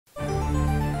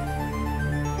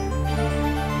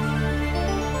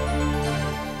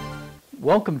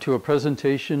Welcome to a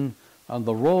presentation on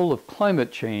the role of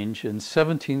climate change in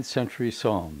 17th century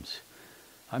Sowams.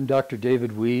 I'm Dr.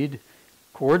 David Weed,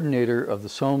 coordinator of the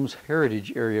Sowams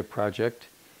Heritage Area Project,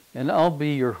 and I'll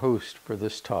be your host for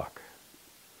this talk.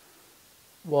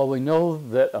 While we know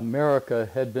that America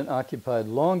had been occupied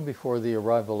long before the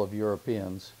arrival of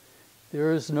Europeans,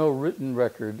 there is no written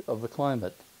record of the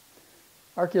climate.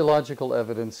 Archaeological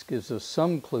evidence gives us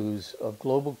some clues of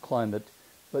global climate,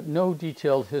 but no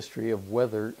detailed history of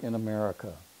weather in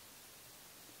America.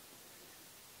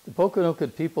 The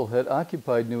Pokanoket people had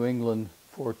occupied New England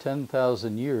for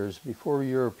 10,000 years before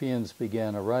Europeans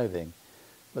began arriving,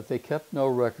 but they kept no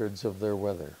records of their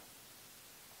weather.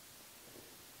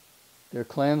 Their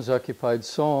clans occupied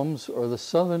Sowams, or the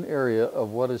southern area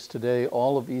of what is today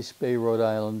all of East Bay, Rhode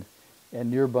Island,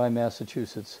 and nearby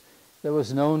Massachusetts, that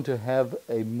was known to have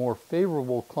a more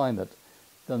favorable climate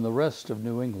than the rest of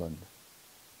New England.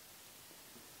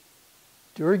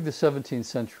 During the 17th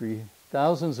century,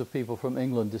 thousands of people from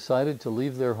England decided to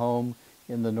leave their home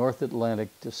in the North Atlantic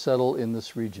to settle in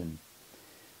this region.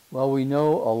 While we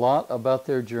know a lot about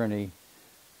their journey,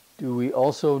 do we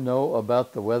also know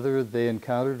about the weather they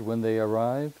encountered when they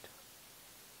arrived?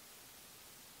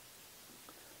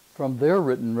 From their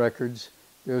written records,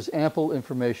 there's ample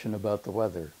information about the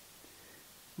weather.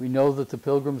 We know that the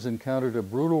Pilgrims encountered a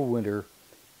brutal winter,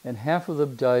 and half of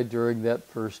them died during that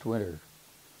first winter.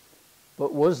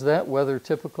 But was that weather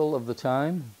typical of the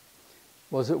time?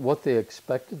 Was it what they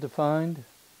expected to find?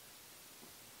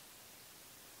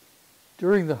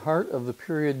 During the heart of the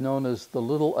period known as the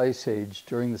Little Ice Age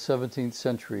during the 17th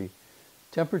century,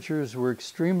 temperatures were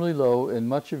extremely low in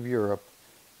much of Europe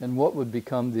and what would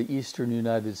become the eastern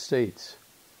United States.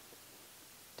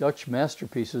 Dutch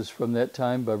masterpieces from that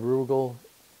time by Bruegel,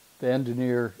 Van der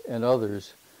Neer, and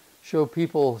others show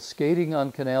people skating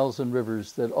on canals and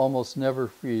rivers that almost never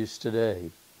freeze today.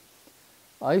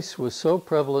 Ice was so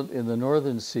prevalent in the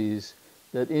northern seas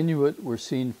that Inuit were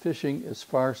seen fishing as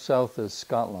far south as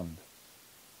Scotland.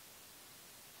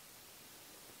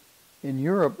 In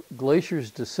Europe, glaciers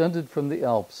descended from the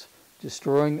Alps,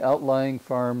 destroying outlying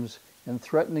farms and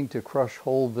threatening to crush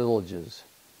whole villages.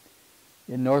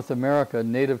 In North America,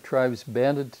 native tribes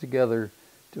banded together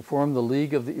to form the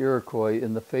League of the Iroquois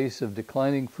in the face of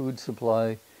declining food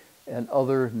supply and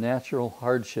other natural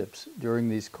hardships during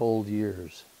these cold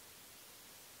years.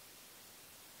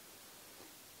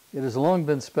 It has long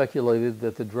been speculated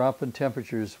that the drop in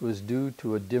temperatures was due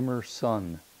to a dimmer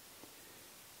sun.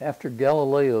 After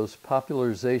Galileo's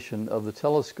popularization of the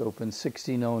telescope in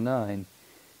 1609,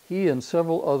 he and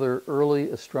several other early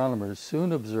astronomers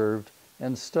soon observed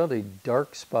and studied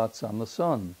dark spots on the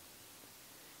sun.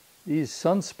 These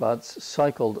sunspots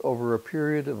cycled over a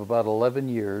period of about 11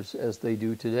 years, as they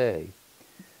do today.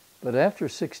 But after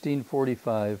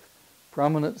 1645,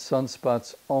 prominent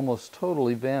sunspots almost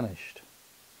totally vanished.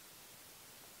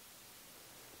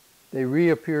 They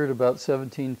reappeared about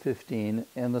 1715,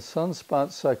 and the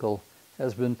sunspot cycle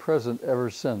has been present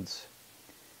ever since.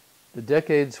 The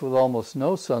decades with almost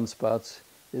no sunspots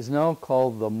is now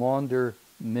called the Maunder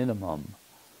minimum.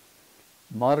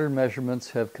 Modern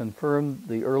measurements have confirmed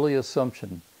the early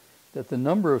assumption that the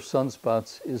number of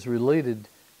sunspots is related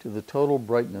to the total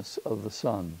brightness of the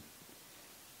sun.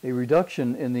 A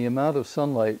reduction in the amount of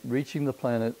sunlight reaching the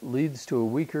planet leads to a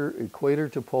weaker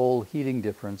equator-to-pole heating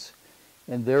difference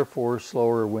and therefore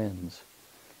slower winds.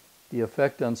 The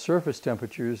effect on surface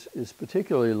temperatures is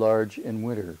particularly large in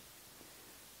winter.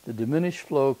 The diminished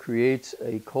flow creates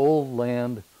a cold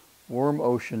land, warm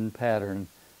ocean pattern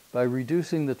by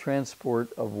reducing the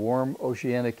transport of warm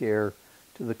oceanic air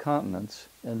to the continents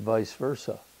and vice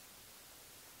versa.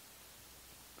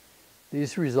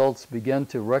 These results begin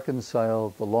to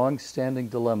reconcile the long-standing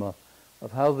dilemma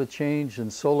of how the change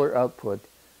in solar output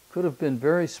could have been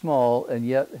very small and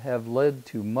yet have led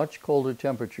to much colder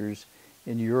temperatures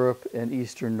in Europe and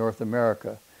eastern North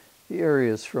America, the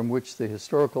areas from which the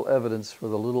historical evidence for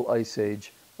the Little Ice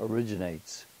Age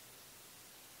originates.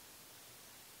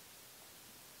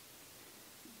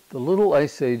 The Little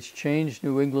Ice Age changed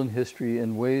New England history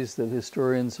in ways that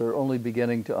historians are only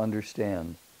beginning to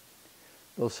understand.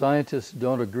 Though scientists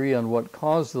don't agree on what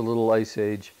caused the Little Ice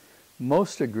Age,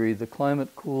 most agree the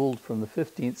climate cooled from the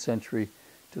 15th century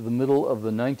to the middle of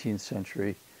the 19th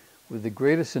century, with the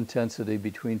greatest intensity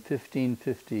between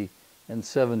 1550 and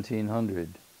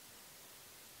 1700.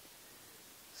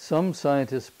 Some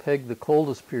scientists peg the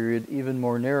coldest period even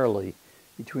more narrowly,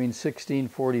 between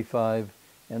 1645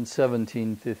 and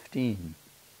 1715.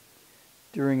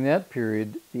 During that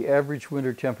period, the average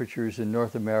winter temperatures in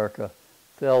North America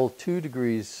fell 2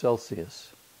 degrees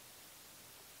Celsius.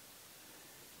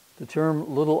 The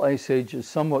term Little Ice Age is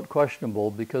somewhat questionable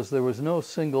because there was no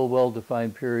single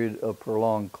well-defined period of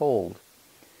prolonged cold.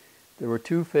 There were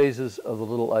two phases of the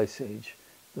Little Ice Age,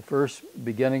 the first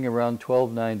beginning around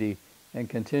 1290 and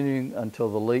continuing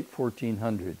until the late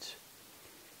 1400s.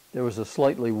 There was a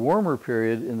slightly warmer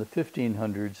period in the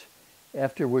 1500s,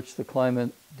 after which the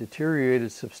climate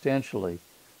deteriorated substantially,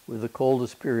 with the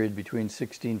coldest period between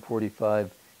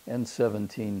 1645 and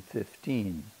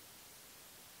 1715.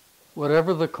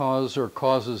 Whatever the cause or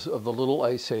causes of the Little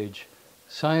Ice Age,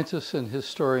 scientists and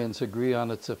historians agree on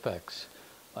its effects: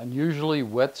 unusually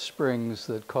wet springs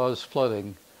that caused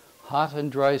flooding, hot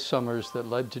and dry summers that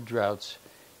led to droughts,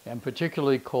 and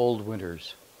particularly cold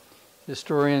winters.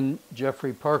 Historian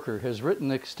Jeffrey Parker has written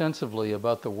extensively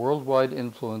about the worldwide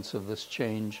influence of this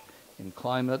change in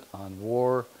climate on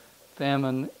war,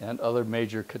 famine, and other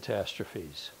major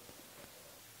catastrophes.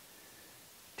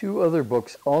 Two other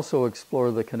books also explore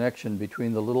the connection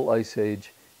between the Little Ice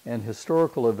Age and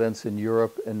historical events in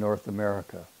Europe and North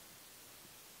America.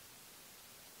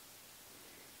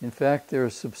 In fact, there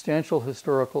is substantial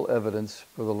historical evidence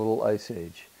for the Little Ice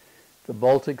Age. The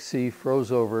Baltic Sea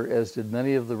froze over, as did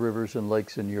many of the rivers and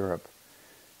lakes in Europe.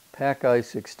 Pack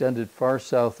ice extended far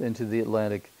south into the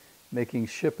Atlantic, making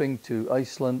shipping to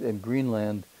Iceland and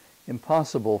Greenland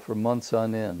impossible for months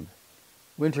on end.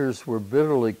 Winters were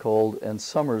bitterly cold, and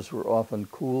summers were often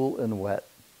cool and wet.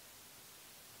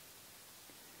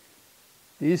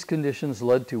 These conditions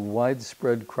led to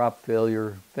widespread crop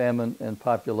failure, famine, and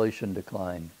population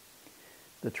decline.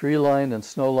 The tree line and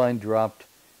snow line dropped,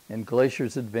 and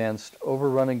glaciers advanced,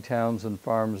 overrunning towns and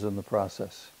farms in the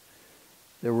process.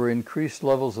 There were increased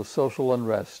levels of social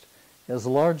unrest, as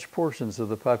large portions of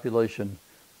the population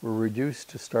were reduced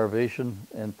to starvation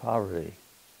and poverty.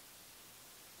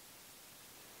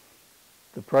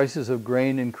 The prices of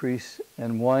grain increased,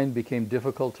 and wine became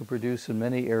difficult to produce in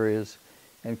many areas,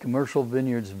 and commercial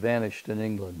vineyards vanished in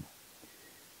England.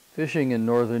 Fishing in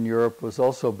northern Europe was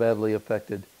also badly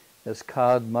affected, as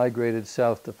cod migrated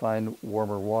south to find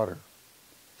warmer water.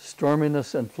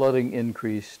 Storminess and flooding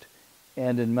increased,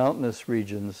 and in mountainous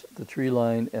regions, the tree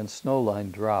line and snow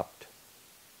line dropped.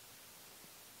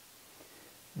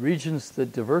 Regions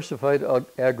that diversified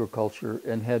agriculture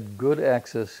and had good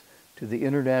access to the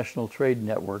international trade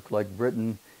network, like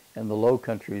Britain and the Low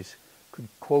Countries, could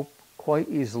cope quite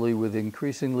easily with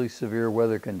increasingly severe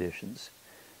weather conditions.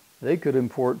 They could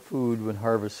import food when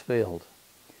harvests failed.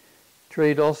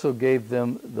 Trade also gave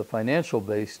them the financial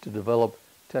base to develop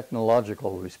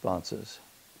technological responses.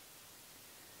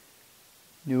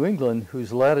 New England,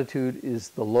 whose latitude is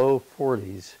the low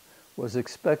 40s, was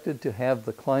expected to have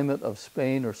the climate of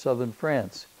Spain or southern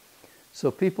France, so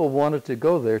people wanted to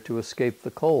go there to escape the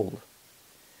cold.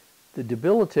 The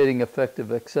debilitating effect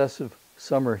of excessive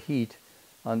summer heat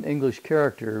on English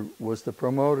character was the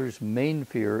promoters' main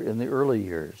fear in the early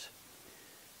years.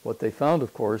 What they found,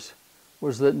 of course,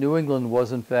 was that New England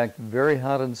was in fact very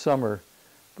hot in summer,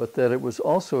 but that it was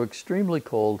also extremely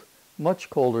cold, much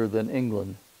colder than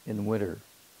England, in winter.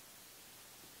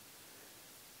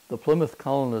 The Plymouth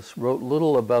colonists wrote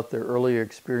little about their earlier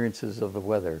experiences of the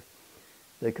weather.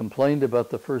 They complained about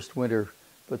the first winter,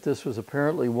 but this was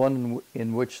apparently one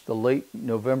in which the late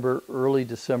November, early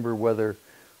December weather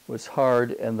was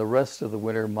hard and the rest of the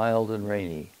winter mild and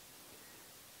rainy.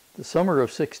 The summer of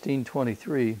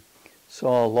 1623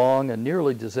 saw a long and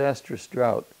nearly disastrous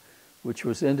drought, which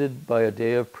was ended by a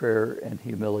day of prayer and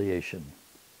humiliation.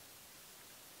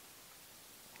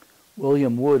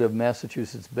 William Wood of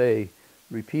Massachusetts Bay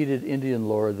repeated Indian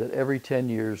lore that every 10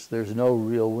 years there's no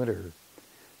real winter.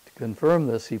 To confirm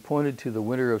this, he pointed to the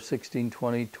winter of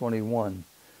 1620-21,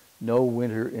 no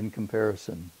winter in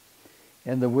comparison,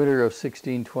 and the winter of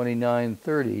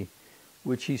 1629-30,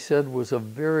 which he said was a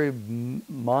very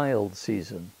mild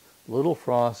season, little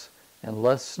frost and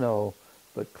less snow,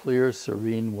 but clear,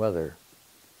 serene weather.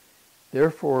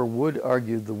 Therefore, Wood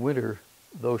argued the winter,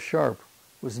 though sharp,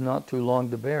 was not too long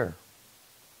to bear.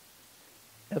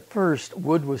 At first,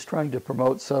 Wood was trying to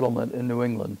promote settlement in New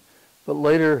England, but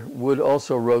later Wood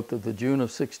also wrote that the June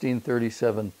of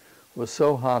 1637 was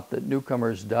so hot that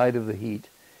newcomers died of the heat,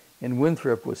 and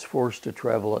Winthrop was forced to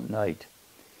travel at night.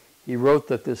 He wrote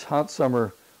that this hot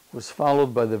summer was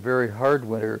followed by the very hard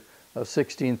winter of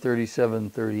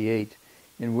 1637-38,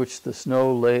 in which the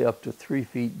snow lay up to 3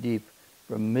 feet deep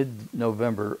from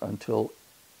mid-November until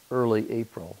early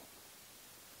April.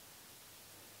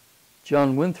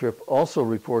 John Winthrop also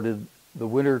reported the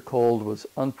winter cold was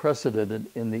unprecedented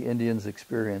in the Indians'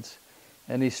 experience,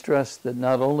 and he stressed that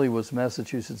not only was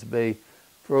Massachusetts Bay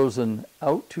frozen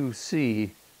out to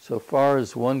sea so far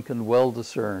as one can well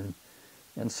discern,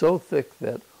 and so thick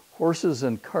that Horses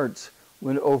and carts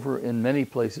went over in many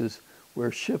places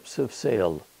where ships have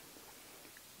sailed,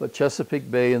 but Chesapeake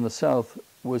Bay in the south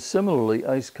was similarly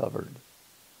ice-covered.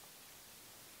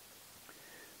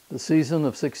 The season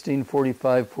of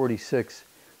 1645-46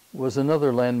 was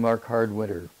another landmark hard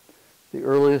winter, the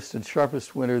earliest and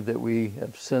sharpest winter that we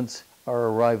have since our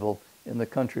arrival in the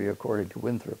country, according to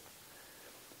Winthrop.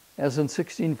 As in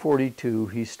 1642,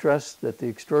 he stressed that the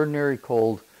extraordinary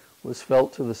cold was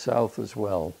felt to the south as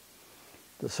well.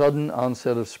 The sudden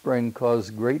onset of spring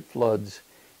caused great floods,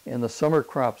 and the summer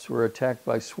crops were attacked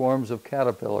by swarms of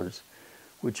caterpillars,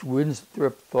 which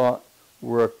Winthrop thought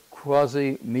were a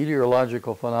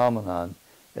quasi-meteorological phenomenon,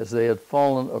 as they had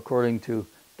fallen, according to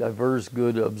divers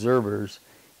good observers,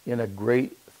 in a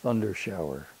great thunder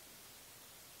shower.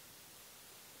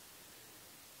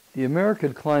 The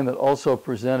American climate also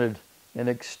presented an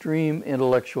extreme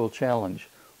intellectual challenge,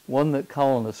 one that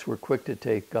colonists were quick to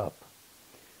take up.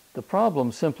 The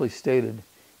problem, simply stated,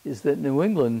 is that New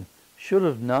England should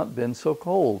have not been so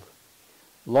cold.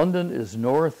 London is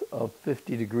north of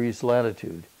 50 degrees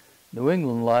latitude. New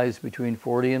England lies between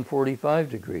 40 and 45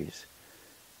 degrees.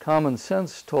 Common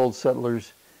sense told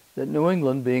settlers that New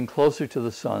England, being closer to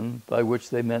the sun, by which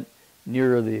they meant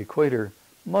nearer the equator,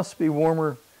 must be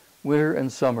warmer winter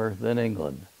and summer than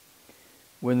England.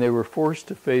 When they were forced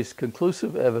to face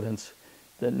conclusive evidence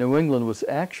that New England was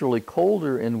actually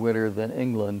colder in winter than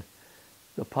England,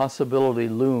 the possibility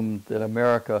loomed that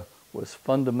America was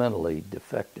fundamentally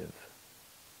defective.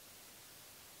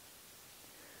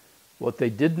 What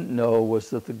they didn't know was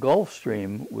that the Gulf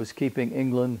Stream was keeping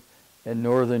England and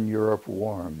Northern Europe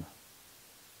warm.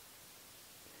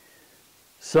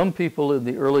 Some people in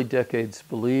the early decades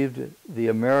believed the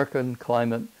American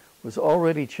climate was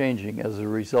already changing as a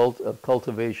result of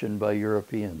cultivation by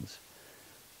Europeans.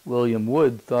 William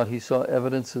Wood thought he saw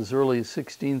evidence as early as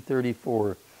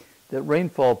 1634 that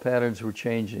rainfall patterns were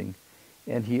changing,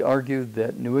 and he argued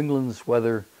that New England's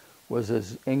weather was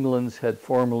as England's had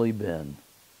formerly been.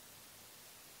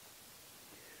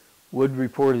 Wood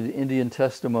reported Indian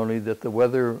testimony that the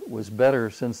weather was better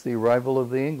since the arrival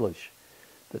of the English,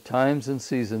 the times and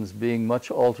seasons being much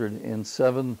altered in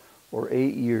 7 or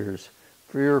 8 years,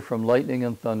 freer from lightning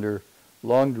and thunder,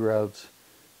 long droughts,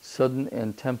 sudden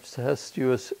and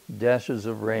tempestuous dashes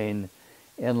of rain,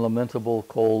 and lamentable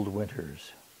cold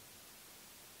winters.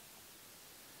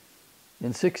 In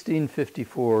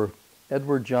 1654,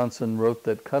 Edward Johnson wrote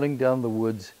that cutting down the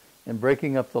woods and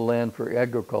breaking up the land for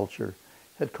agriculture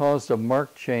had caused a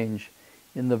marked change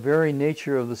in the very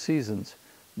nature of the seasons,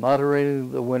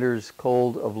 moderating the winter's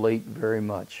cold of late very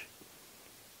much.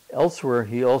 Elsewhere,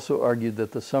 he also argued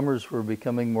that the summers were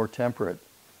becoming more temperate.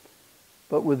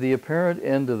 But with the apparent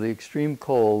end of the extreme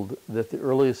cold that the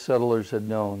earliest settlers had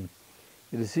known,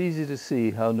 it is easy to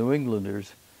see how New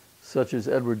Englanders, such as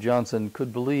Edward Johnson,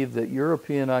 could believe that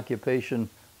European occupation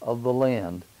of the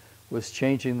land was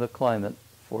changing the climate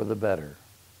for the better.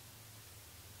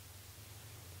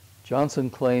 Johnson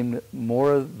claimed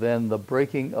more than the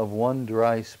breaking of one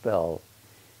dry spell.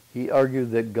 He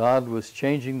argued that God was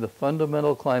changing the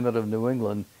fundamental climate of New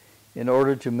England in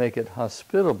order to make it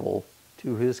hospitable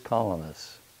to his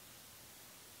colonists.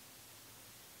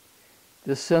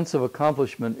 This sense of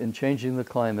accomplishment in changing the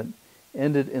climate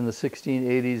ended in the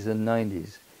 1680s and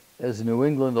 90s, as New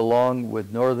England, along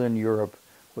with Northern Europe,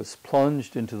 was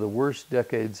plunged into the worst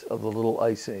decades of the Little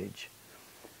Ice Age.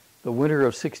 The winter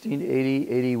of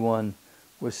 1680-81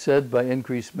 was said by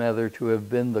Increase Mather to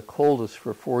have been the coldest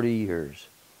for 40 years.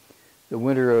 The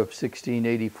winter of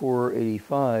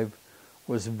 1684-85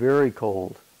 was very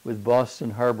cold, with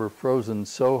Boston Harbor frozen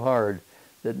so hard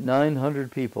that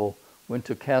 900 people went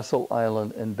to Castle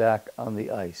Island and back on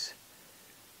the ice.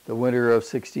 The winter of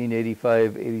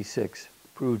 1685-86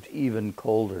 proved even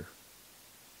colder.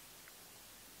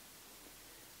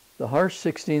 The harsh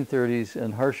 1630s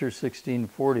and harsher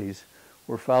 1640s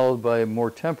were followed by more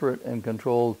temperate and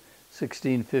controlled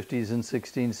 1650s and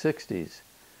 1660s.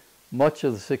 Much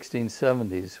of the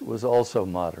 1670s was also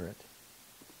moderate.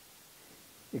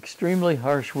 Extremely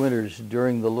harsh winters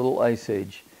during the Little Ice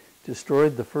Age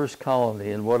destroyed the first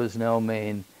colony in what is now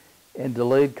Maine and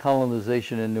delayed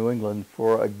colonization in New England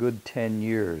for a good 10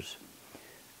 years.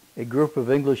 A group of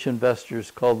English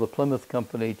investors called the Plymouth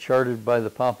Company, chartered by the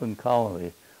Popham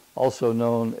Colony, also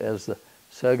known as the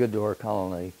Sagador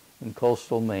Colony in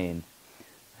coastal Maine,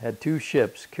 had 2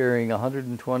 ships carrying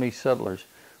 120 settlers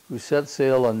who set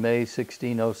sail on May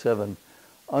 1607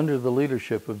 under the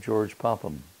leadership of George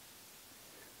Popham.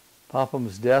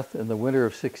 Popham's death in the winter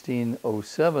of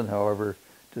 1607, however,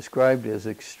 described as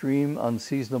extreme,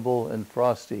 unseasonable, and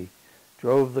frosty,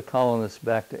 drove the colonists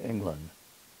back to England.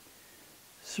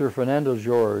 Sir Fernando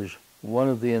Jorge, one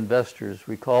of the investors,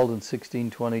 recalled in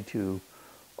 1622,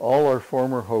 "All our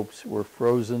former hopes were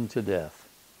frozen to death."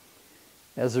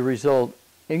 As a result,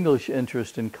 English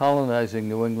interest in colonizing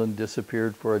New England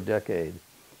disappeared for a decade.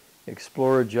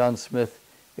 Explorer John Smith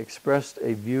expressed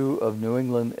a view of New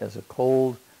England as a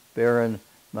cold, barren,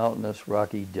 mountainous,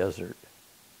 rocky desert.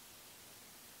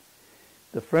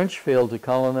 The French failed to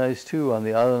colonize too on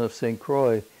the island of St.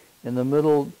 Croix in the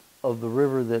middle of the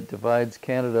river that divides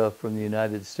Canada from the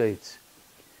United States.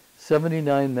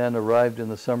 79 men arrived in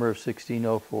the summer of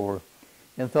 1604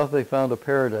 and thought they found a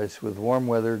paradise with warm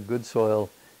weather, good soil,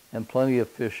 and plenty of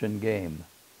fish and game.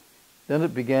 Then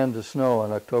it began to snow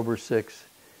on October 6th,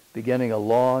 beginning a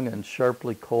long and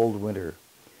sharply cold winter.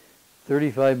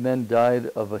 35 men died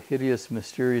of a hideous,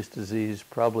 mysterious disease,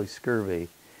 probably scurvy,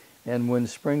 and when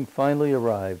spring finally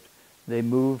arrived, they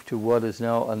moved to what is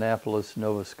now Annapolis,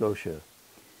 Nova Scotia.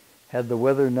 Had the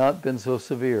weather not been so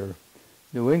severe,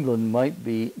 New England might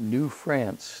be New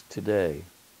France today.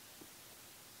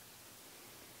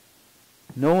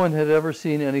 No one had ever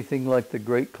seen anything like the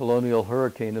great colonial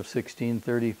hurricane of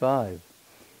 1635.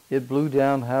 It blew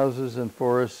down houses and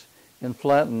forests and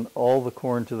flattened all the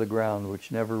corn to the ground,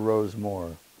 which never rose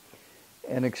more.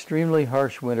 An extremely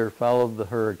harsh winter followed the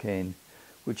hurricane,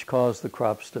 which caused the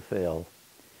crops to fail.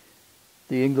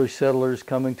 The English settlers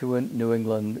coming to New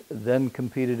England then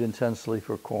competed intensely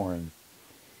for corn.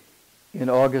 In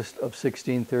August of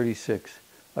 1636,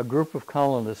 a group of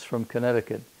colonists from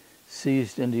Connecticut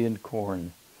seized Indian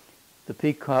corn. The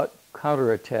Pequot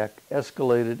counterattack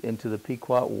escalated into the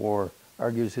Pequot War,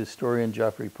 argues historian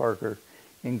Geoffrey Parker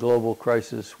in Global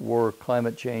Crisis, War,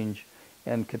 Climate Change,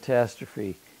 and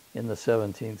Catastrophe in the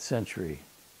 17th Century.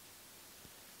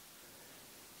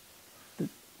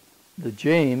 The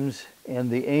James and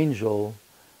the Angel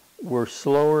were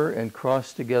slower and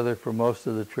crossed together for most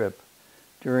of the trip.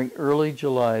 During early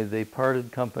July, they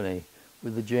parted company,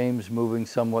 with the James moving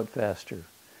somewhat faster.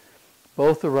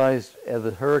 Both arrived as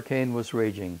the hurricane was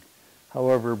raging.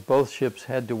 However, both ships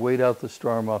had to wait out the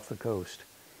storm off the coast.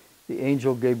 The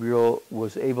Angel Gabriel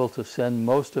was able to send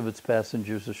most of its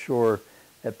passengers ashore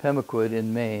at Pemaquid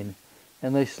in Maine,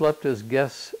 and they slept as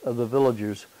guests of the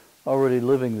villagers already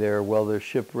living there while their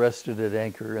ship rested at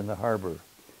anchor in the harbor.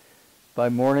 By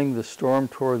morning, the storm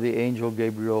tore the Angel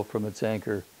Gabriel from its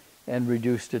anchor and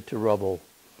reduced it to rubble.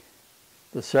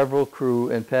 The several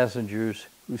crew and passengers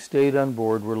who stayed on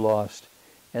board were lost,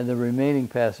 and the remaining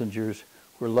passengers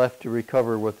were left to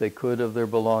recover what they could of their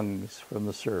belongings from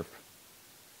the surf.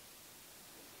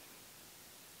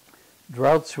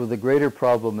 Droughts were the greater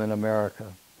problem in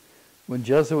America. When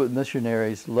Jesuit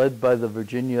missionaries, led by the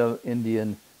Virginia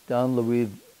Indian Don Luis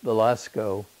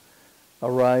Velasco,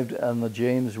 arrived on the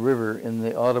James River in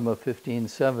the autumn of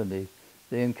 1570,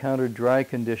 they encountered dry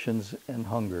conditions and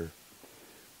hunger.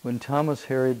 When Thomas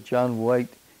Harriot, John White,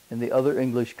 and the other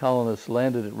English colonists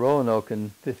landed at Roanoke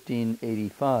in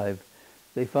 1585,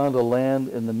 they found a land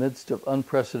in the midst of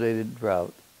unprecedented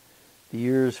drought. The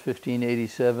years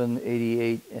 1587,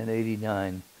 88, and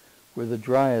 89 were the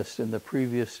driest in the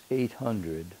previous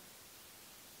 800.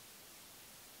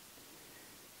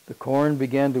 The corn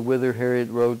began to wither, Harriet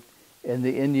wrote, and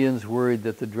the Indians worried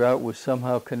that the drought was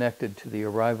somehow connected to the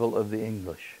arrival of the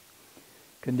English.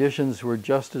 Conditions were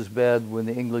just as bad when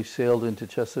the English sailed into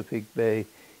Chesapeake Bay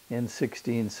in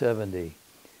 1670.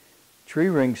 Tree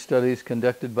ring studies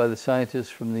conducted by the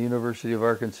scientists from the University of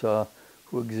Arkansas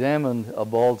who examined a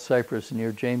bald cypress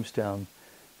near Jamestown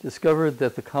discovered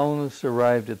that the colonists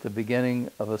arrived at the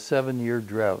beginning of a 7-year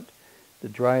drought, the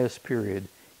driest period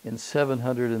in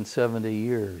 770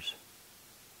 years.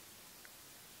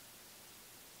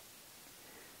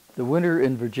 The winter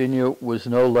in Virginia was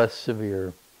no less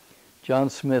severe. John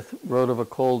Smith wrote of a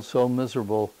cold so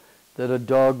miserable that a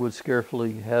dog would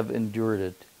scarcely have endured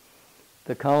it.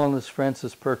 The colonist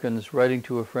Francis Perkins, writing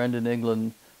to a friend in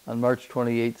England on March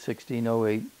 28,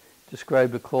 1608,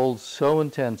 described a cold so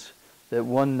intense that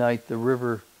one night the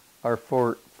river our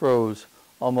fort froze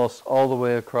almost all the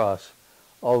way across,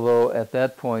 although at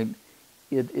that point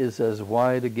it is as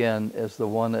wide again as the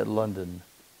one at London.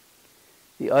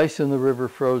 The ice in the river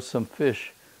froze some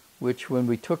fish, which, when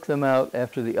we took them out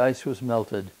after the ice was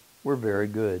melted, were very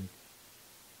good.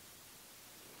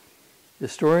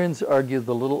 Historians argue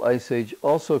the Little Ice Age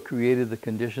also created the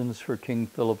conditions for King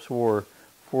Philip's War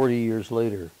 40 years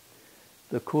later.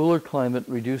 The cooler climate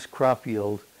reduced crop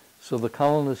yield, so the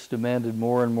colonists demanded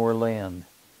more and more land.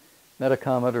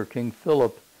 Metacomet, or King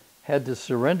Philip, had to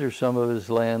surrender some of his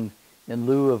land in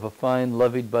lieu of a fine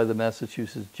levied by the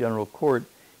Massachusetts General Court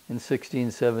in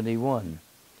 1671.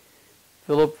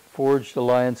 Philip forged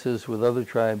alliances with other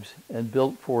tribes and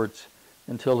built forts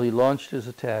until he launched his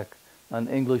attack on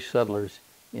English settlers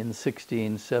in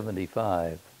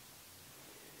 1675.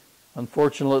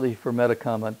 Unfortunately for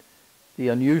Metacomet, the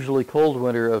unusually cold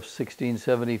winter of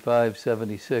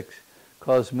 1675-76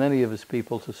 caused many of his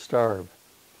people to starve.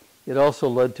 It also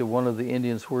led to one of the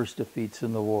Indians' worst defeats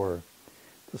in the war.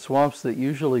 The swamps that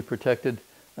usually protected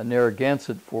a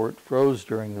Narragansett fort froze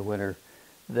during the winter.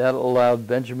 That allowed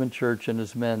Benjamin Church and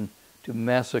his men to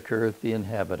massacre the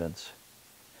inhabitants.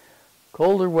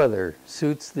 Colder weather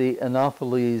suits the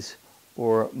Anopheles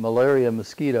or malaria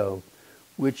mosquito,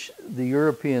 which the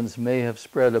Europeans may have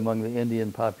spread among the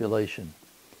Indian population.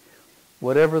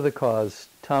 Whatever the cause,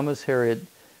 Thomas Harriot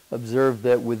observed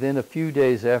that within a few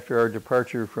days after our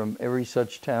departure from every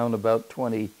such town about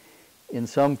 20, in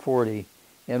some 40,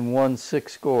 and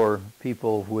 160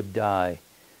 people would die,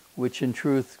 which in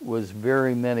truth was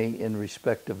very many in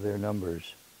respect of their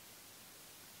numbers.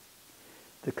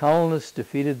 The colonists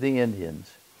defeated the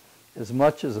Indians. As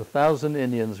much as 1,000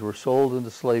 Indians were sold into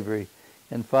slavery,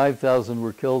 and 5,000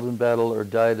 were killed in battle or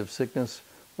died of sickness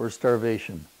or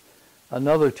starvation.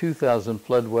 Another 2,000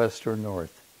 fled west or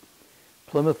north.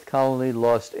 Plymouth Colony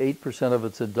lost 8% of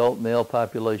its adult male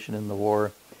population in the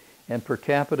war, and per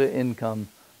capita income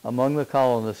among the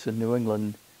colonists in New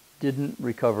England didn't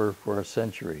recover for a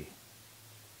century.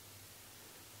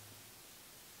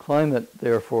 Climate,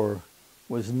 therefore,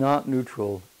 was not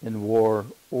neutral in war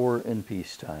or in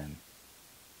peacetime.